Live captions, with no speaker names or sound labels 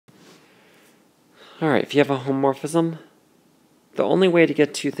Alright, if you have a homomorphism, the only way to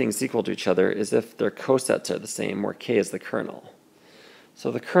get two things equal to each other is if their cosets are the same, where k is the kernel. So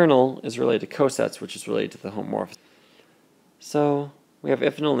the kernel is related to cosets, which is related to the homomorphism. So we have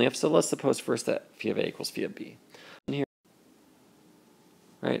if and only if, so let's suppose first that phi of a equals phi of b. And here,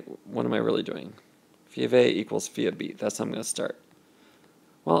 right, what am I really doing? Phi of a equals phi of b. That's how I'm going to start.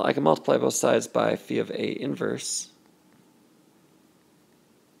 Well, I can multiply both sides by phi of a inverse.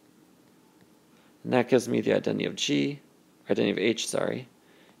 And that gives me the identity of H,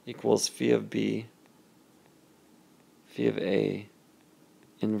 equals phi of b, phi of a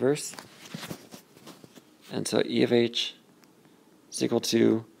inverse. And so E of H is equal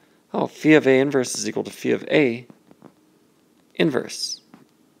to, phi of a inverse is equal to phi of a inverse.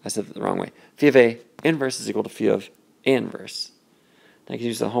 I said it the wrong way. Phi of a inverse is equal to phi of a inverse. I can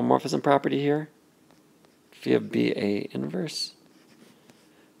use the homomorphism property here. Phi of BA inverse.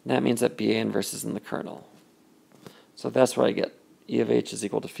 And that means that BA inverse is in the kernel. So that's where I get E of H is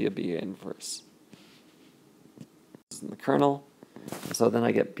equal to phi of BA inverse. This is in the kernel. And so then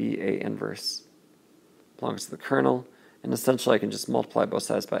I get BA inverse belongs to the kernel. And essentially I can just multiply both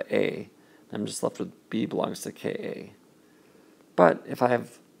sides by A. I'm just left with B belongs to KA. But if I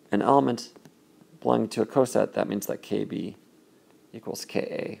have an element belonging to a coset, that means that KB equals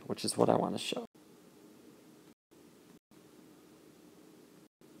KA, which is what I want to show.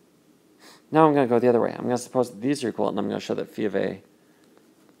 Now I'm going to go the other way. I'm going to suppose that these are equal, and I'm going to show that phi of A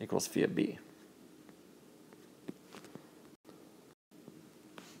equals phi of B.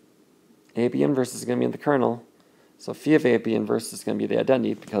 AB inverse is going to be in the kernel, so phi of AB inverse is going to be the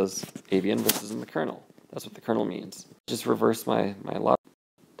identity because AB inverse is in the kernel. That's what the kernel means. Just reverse my logic,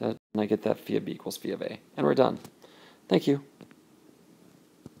 and I get that phi of B equals phi of A. And we're done. Thank you.